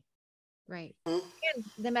way. Right. And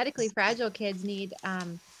the medically fragile kids need,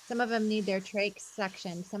 some of them need their trach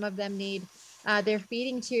suctioned. Some of them need their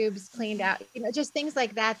feeding tubes cleaned out, just things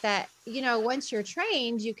like that, once you're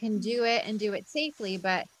trained, you can do it and do it safely.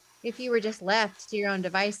 But if you were just left to your own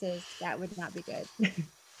devices, that would not be good.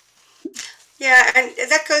 Yeah, and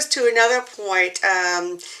that goes to another point,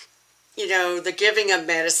 the giving of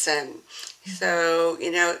medicine. So,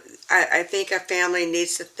 I think a family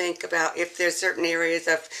needs to think about if there's certain areas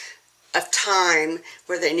of time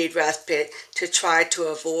where they need respite to try to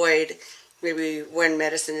avoid maybe when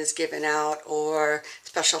medicine is given out or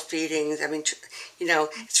special feedings. I mean,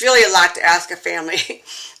 it's really a lot to ask a family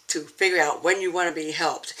to figure out when you want to be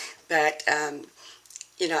helped. But,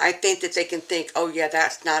 I think that they can think, oh yeah,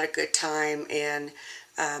 that's not a good time. And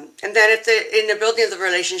then if in the building of the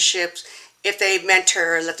relationships, if they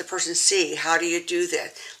mentor and let the person see, how do you do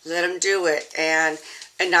this? Let them do it. And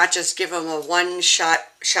not just give them a one-shot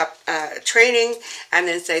training and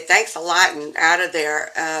then say, thanks a lot and out of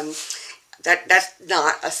there. That's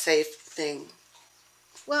not a safe thing.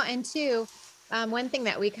 Well, and two, one thing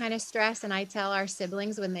that we kind of stress, and I tell our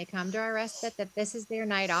siblings when they come to our respite, that this is their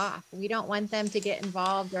night off. We don't want them to get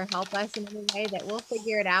involved or help us in any way, that we'll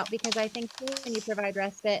figure it out. Because I think too, when you provide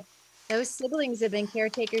respite, those siblings have been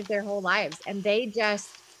caretakers their whole lives, and they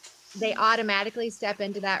automatically step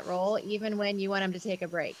into that role, even when you want them to take a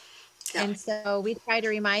break. Yeah. And so we try to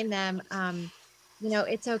remind them,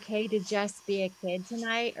 it's okay to just be a kid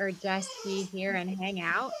tonight, or just be here and hang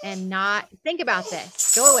out and not think about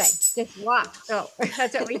this. Go away, just walk. So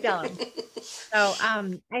that's what we tell them. So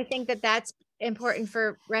I think that's important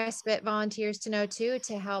for respite volunteers to know too,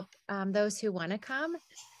 to help those who want to come,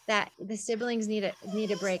 that the siblings need a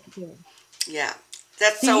break too. Yeah,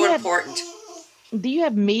 that's Do so you have- important. Do you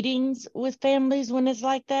have meetings with families when it's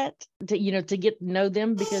like that to get to know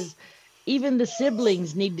them? Because even the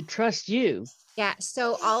siblings need to trust you. Yeah.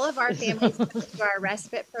 So all of our families come to our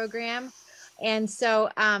respite program. And so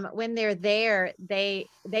when they're there, they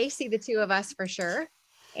see the two of us for sure.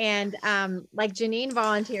 And like Janine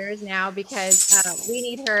volunteers now because we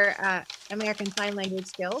need her American Sign Language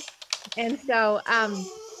skills. And so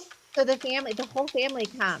so the whole family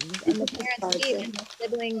comes, and the parents leave, and the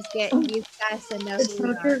siblings get used to us and know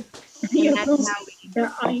who we are. And that's how we,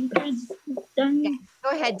 yeah.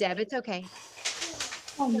 Go ahead, Deb. It's okay.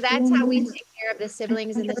 So that's how we take care of the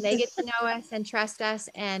siblings, and then they get to know us and trust us.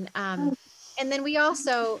 And then we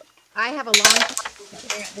also, I have a long talk with a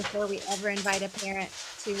parent before we ever invite a parent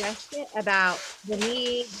to respite about the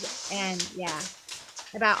needs and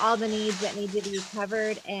about all the needs that need to be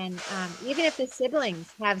covered. And even if the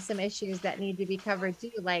siblings have some issues that need to be covered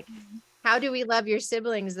too, like how do we love your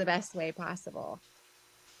siblings the best way possible?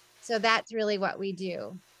 So that's really what we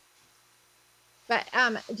do. But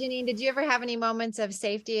Janine, did you ever have any moments of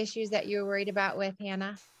safety issues that you were worried about with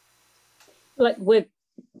Hannah? Like with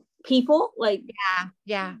people, like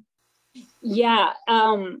Yeah.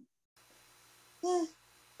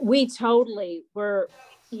 We totally were,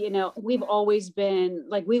 we've always been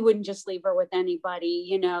like, we wouldn't just leave her with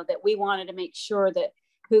anybody, that we wanted to make sure that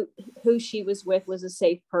who she was with was a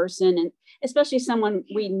safe person, and especially someone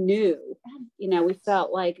we knew. We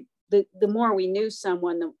felt like the more we knew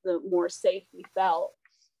someone, the more safe we felt.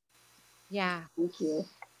 Yeah. Thank you.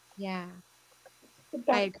 Yeah.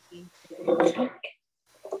 I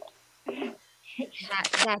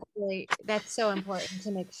agree. That's so important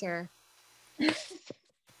to make sure.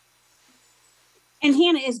 And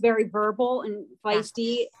Hannah is very verbal and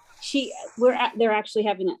feisty. They're actually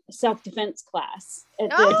having a self-defense class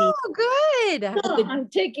at good. I'm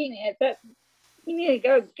taking it, but you need to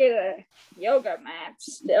go get a yoga mat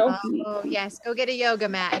still. Oh yes, go get a yoga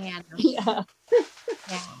mat, Hannah. Yeah.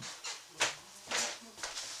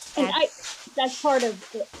 And that's part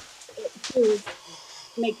of it too,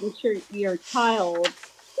 making sure your child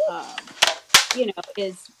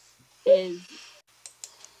is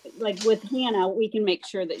like with Hannah, we can make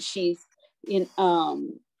sure that she's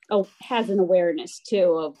has an awareness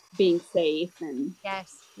too of being safe. And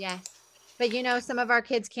yes. But some of our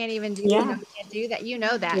kids can't even do that. Can't do that.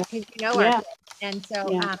 That because our kids. And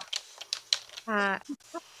so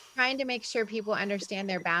trying to make sure people understand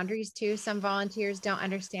their boundaries too. Some volunteers don't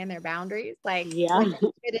understand their boundaries, like what they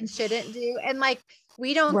should and shouldn't do. And like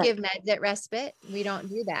we don't give meds at respite. We don't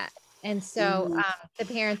do that. And so the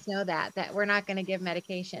parents know that we're not going to give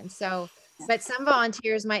medication. So, but some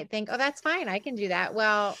volunteers might think, oh, that's fine, I can do that.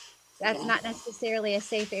 Well, that's not necessarily a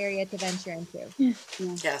safe area to venture into.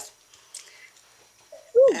 Yes.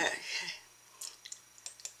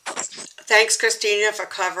 Thanks, Christina, for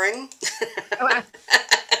covering.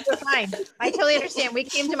 You're fine. I totally understand. We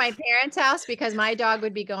came to my parents' house because my dog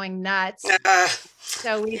would be going nuts.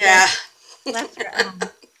 So we just left her at home.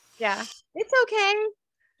 Yeah, it's okay.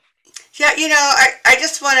 Yeah, I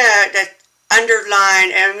just want to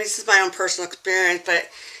underline, and this is my own personal experience, but,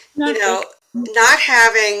 not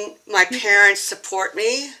having my parents support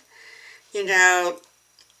me, I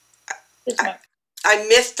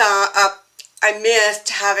missed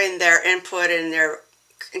having their input and their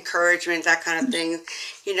encouragement, that kind of thing,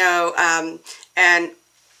 and I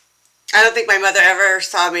don't think my mother ever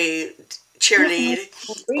saw me cheerlead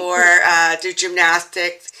or do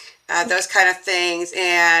gymnastics, those kind of things,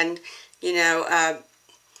 and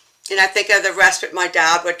and I think of the respite my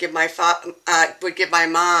dad would give my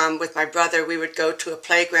mom with my brother. We would go to a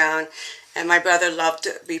playground, and my brother loved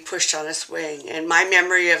to be pushed on a swing. And my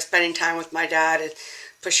memory of spending time with my dad is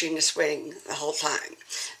pushing the swing the whole time.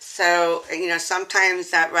 So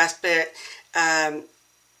sometimes that respite can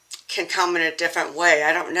come in a different way.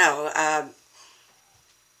 I don't know. I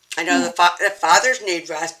know that fathers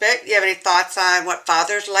need respite. Do you have any thoughts on what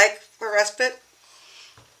fathers like for respite?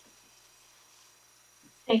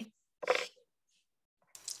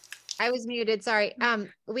 I was muted. Sorry.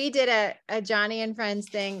 We did a Johnny and Friends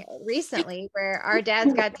thing recently where our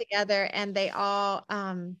dads got together and they all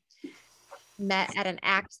met at an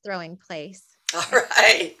axe throwing place. All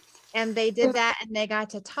right. And they did that and they got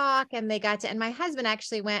to talk and and my husband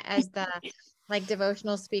actually went as the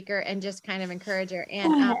devotional speaker and just kind of encourager.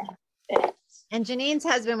 And Janine's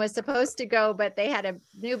husband was supposed to go, but they had a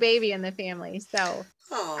new baby in the family. So,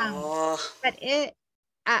 but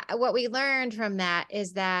what we learned from that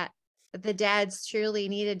is that the dads truly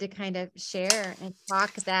needed to kind of share and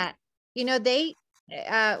talk that, you know,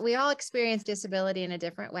 we all experience disability in a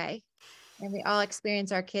different way, and we all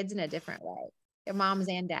experience our kids in a different way, moms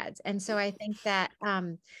and dads. And so I think that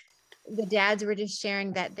the dads were just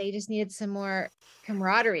sharing that they just needed some more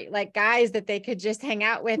camaraderie, like guys that they could just hang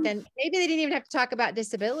out with. And maybe they didn't even have to talk about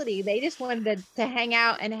disability. They just wanted to hang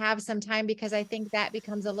out and have some time, because I think that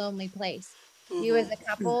becomes a lonely place. You as a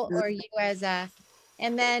couple, or you as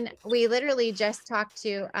and then we literally just talked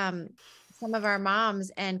to some of our moms,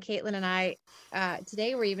 and Caitlin and I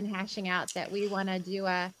today we're even hashing out that we want to do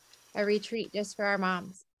a retreat just for our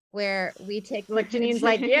moms, where we take, look, Janine's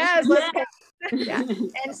like, yes, let's go. Yeah.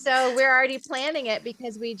 And so we're already planning it,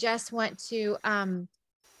 because we just want to,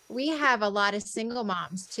 we have a lot of single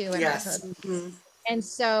moms too. Yes. And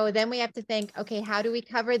so then we have to think, okay, how do we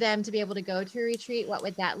cover them to be able to go to a retreat? What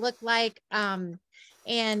would that look like?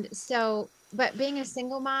 And so, but being a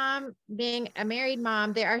single mom, being a married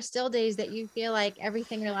mom, there are still days that you feel like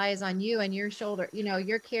everything relies on you and your shoulder, you know,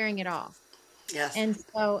 you're carrying it all. Yes. And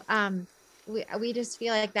so, we just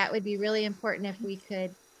feel like that would be really important if we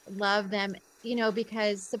could love them, you know,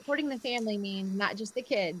 because supporting the family means not just the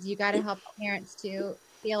kids. You got to help parents to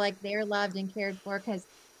feel like they're loved and cared for. Because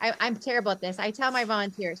I'm terrible at this. I tell my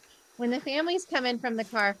volunteers, when the families come in from the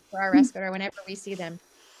car for our respite, or whenever we see them,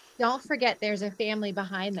 don't forget there's a family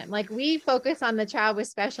behind them. Like, we focus on the child with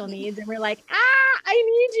special needs, and we're like, I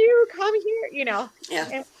need you, come here, you know. Yeah.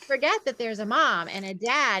 And forget that there's a mom and a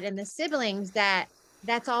dad and the siblings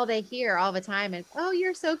that's all they hear all the time is, oh,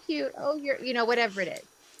 you're so cute. Oh, you're, you know, whatever it is.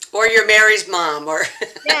 Or you're Mary's mom, or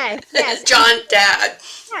yes. John's dad.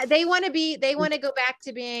 Yeah, they want to go back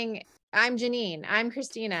to being, I'm Janine, I'm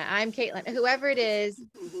Christina, I'm Caitlin, whoever it is.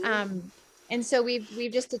 And so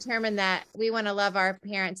we've just determined that we want to love our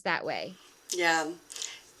parents that way. Yeah.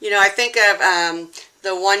 You know, I think of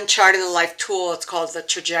the one chart in the life tool. It's called the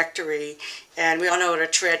trajectory. And we all know what a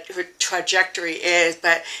trajectory is,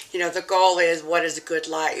 but, you know, the goal is, what is a good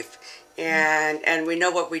life? And we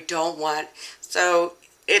know what we don't want. So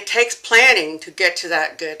it takes planning to get to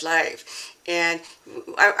that good life. And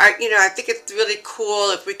I think it's really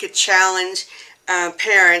cool if we could challenge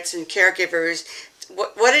parents and caregivers.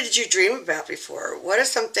 What did you dream about before? What are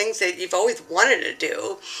some things that you've always wanted to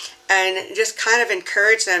do? And just kind of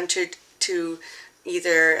encourage them to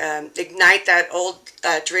either ignite that old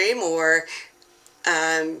dream, or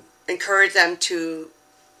encourage them to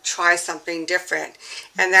try something different.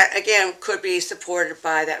 And that, again, could be supported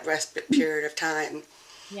by that respite period of time.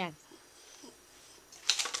 Yes.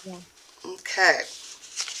 Yeah. Okay.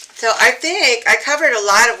 So I think I covered a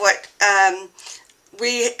lot of what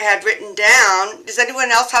we had written down. Does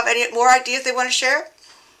anyone else have any more ideas they want to share?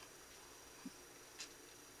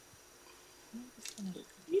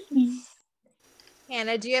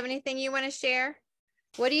 Hannah, do you have anything you want to share?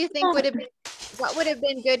 What do you think would have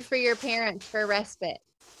been good for your parents for respite?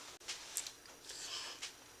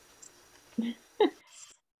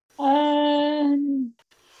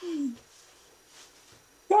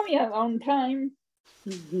 Probably a long time.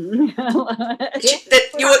 That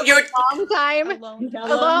you're Long time.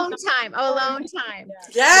 Alone time. Alone time.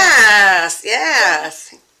 Yes,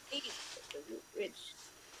 yes.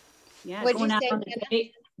 Yeah, What'd you going out say, on a Hannah?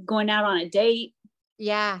 date. Going out on a date.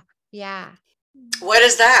 Yeah. Yeah. What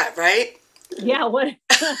is that, right? Yeah, what?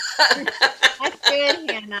 That's good,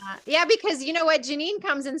 Hannah. Yeah, because you know what? Janine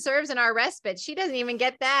comes and serves in our respite. She doesn't even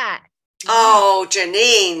get that. Oh,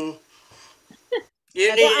 Janine.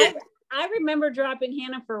 You need I remember dropping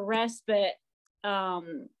Hannah for respite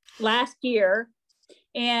last year.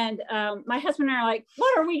 And my husband and I are like,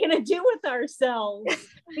 what are we going to do with ourselves?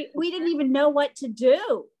 We didn't even know what to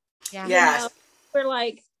do. Yeah. Yes. You know? We're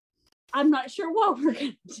like, I'm not sure what we're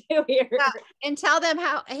going to do here. And tell them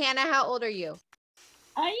Hannah, how old are you?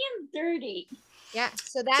 I am 30. Yeah.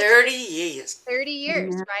 So that's 30 years. 30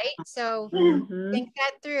 years, Yeah. right? So think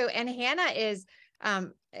that through. And Hannah is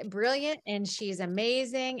brilliant, and she's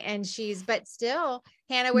amazing, and but still,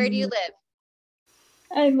 Hannah, where do you live?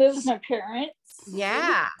 I live with my parents.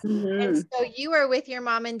 Yeah. And so you are with your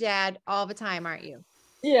mom and dad all the time, aren't you?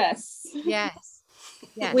 Yes. Yes.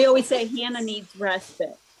 Yes. We always say Hannah needs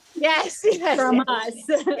respite Yes. from us.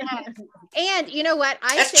 Yes. And you know what?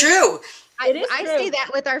 That's true. I say that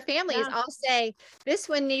with our families. Yeah. I'll say this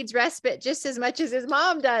one needs respite just as much as his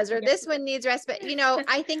mom does, or this one needs respite. You know,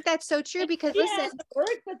 I think that's so true, because listen, work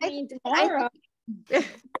with me tomorrow.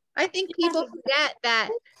 I think people forget that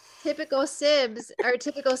typical sibs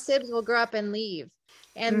will grow up and leave,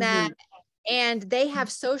 and that and they have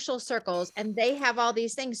social circles and they have all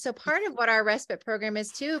these things. So part of what our respite program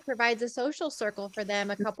is too provides a social circle for them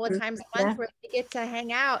a couple of times a month where they get to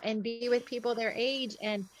hang out and be with people their age.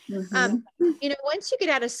 And, you know, once you get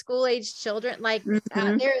out of school age children, like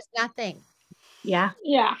there is nothing. Yeah.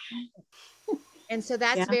 And so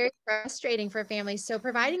that's very frustrating for families. So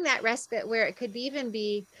providing that respite where it could even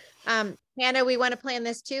be, Hannah, we want to plan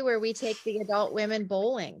this too, where we take the adult women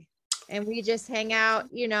bowling and we just hang out,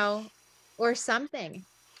 you know, or something.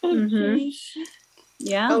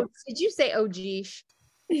 Yeah. Oh, did you say, oh, geesh?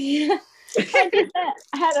 Yeah. I just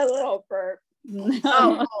had a little burp.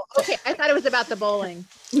 Oh, okay. I thought it was about the bowling.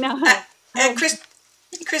 No. And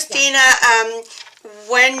Christina,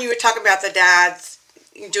 when you were talking about the dads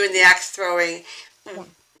doing the axe throwing,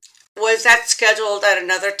 was that scheduled at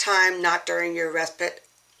another time, not during your respite?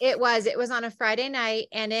 It was on a Friday night,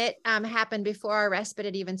 and it happened before our respite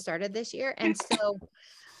had even started this year. And so,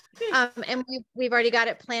 and we've already got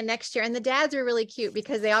it planned next year. And the dads are really cute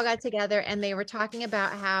because they all got together and they were talking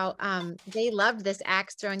about how they loved this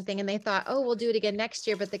axe throwing thing, and they thought, oh, we'll do it again next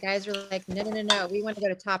year. But the guys were like, no, we want to go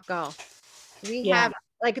to Top Golf. We have,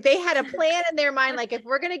 like, they had a plan in their mind, like, if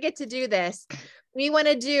we're gonna get to do this, we want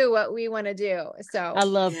to do what we want to do. So I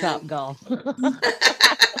love Top Golf.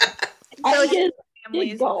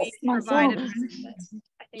 Families we provided respite.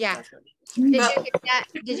 Yeah.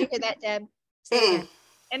 Did you hear that, Deb? Say it again.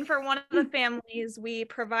 And for one of the families, we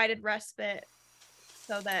provided respite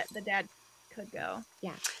so that the dad could go.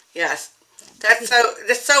 Yeah. Yes.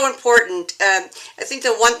 That's so important. I think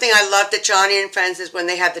the one thing I loved at Johnny and Friends is when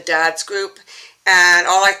they had the dads group, and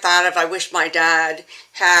all I thought of, I wish my dad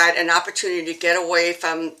had an opportunity to get away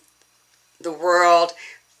from the world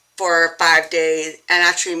for 5 days and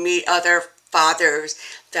actually meet other fathers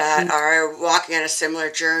that are walking on a similar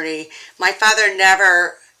journey. My father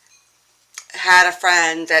never had a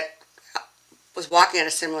friend that was walking on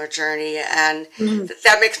a similar journey, and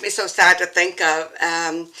that makes me so sad to think of.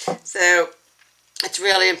 So it's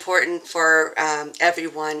really important for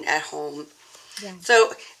everyone at home. Yeah.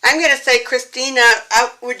 So I'm going to say, Christina,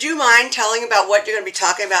 would you mind telling about what you're going to be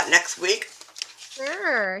talking about next week?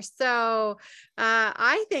 Sure. So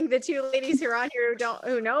I think the two ladies who are on here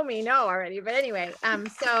who know me know already. But anyway,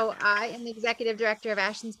 so I am the executive director of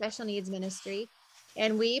Ashland Special Needs Ministry,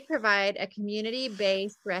 and we provide a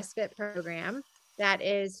community-based respite program that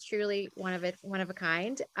is truly one of a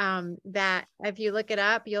kind. That if you look it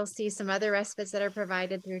up, you'll see some other respites that are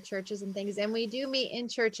provided through churches and things. And we do meet in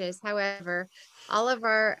churches. However, all of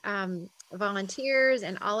our volunteers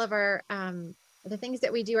and all of our the things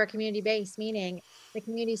that we do are community-based, meaning the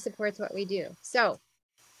community supports what we do. So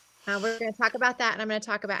we're going to talk about that, and I'm going to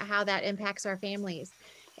talk about how that impacts our families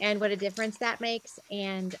and what a difference that makes,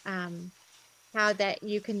 and how that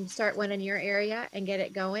you can start one in your area and get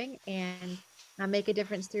it going and make a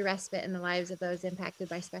difference through respite in the lives of those impacted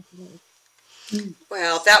by special needs.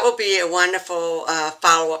 Well, that will be a wonderful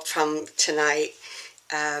follow-up from tonight.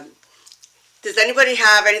 Does anybody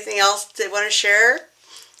have anything else they want to share?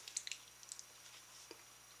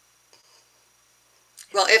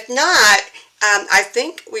 Well, if not, I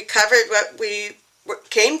think we covered what we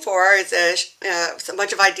came for. Is a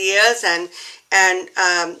bunch of ideas, and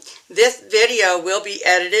this video will be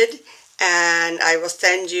edited, and I will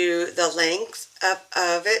send you the links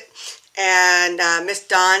of it. And Miss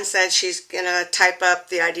Dawn said she's going to type up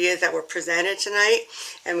the ideas that were presented tonight,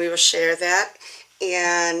 and we will share that.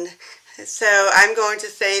 And so I'm going to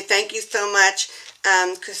say thank you so much,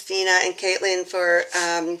 Christina and Caitlin, for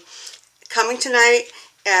coming tonight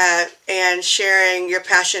and sharing your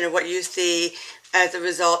passion and what you see as a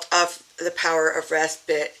result of the power of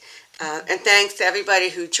respite. And thanks to everybody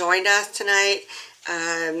who joined us tonight.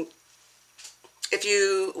 If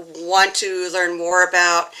you want to learn more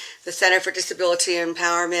about the Center for Disability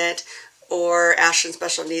Empowerment or Ashland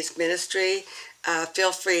Special Needs Ministry,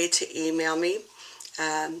 feel free to email me.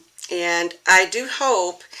 And I do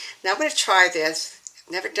hope, now I'm going to try this.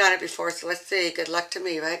 I've never done it before, so let's see. Good luck to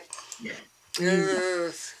me, right? Yeah.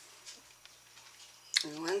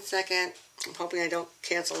 1 second. I'm hoping I don't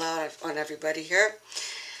cancel out on everybody here.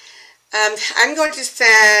 I'm going to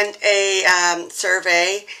send a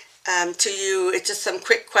survey to you. It's just some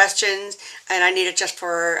quick questions, and I need it just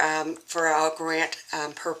for our grant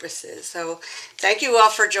purposes. So thank you all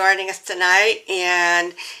for joining us tonight,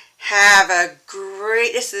 and have a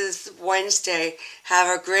great, this is Wednesday, have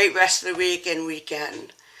a great rest of the week and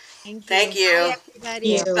weekend. Thank you. Bye,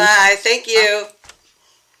 everybody. Bye. Thank you.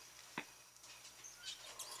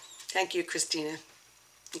 Thank you, Christina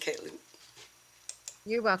and Caitlin.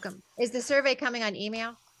 You're welcome. Is the survey coming on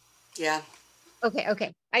email? Yeah.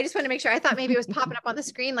 Okay. I just want to make sure. I thought maybe it was popping up on the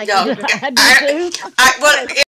screen like No. you did. I do too. Well,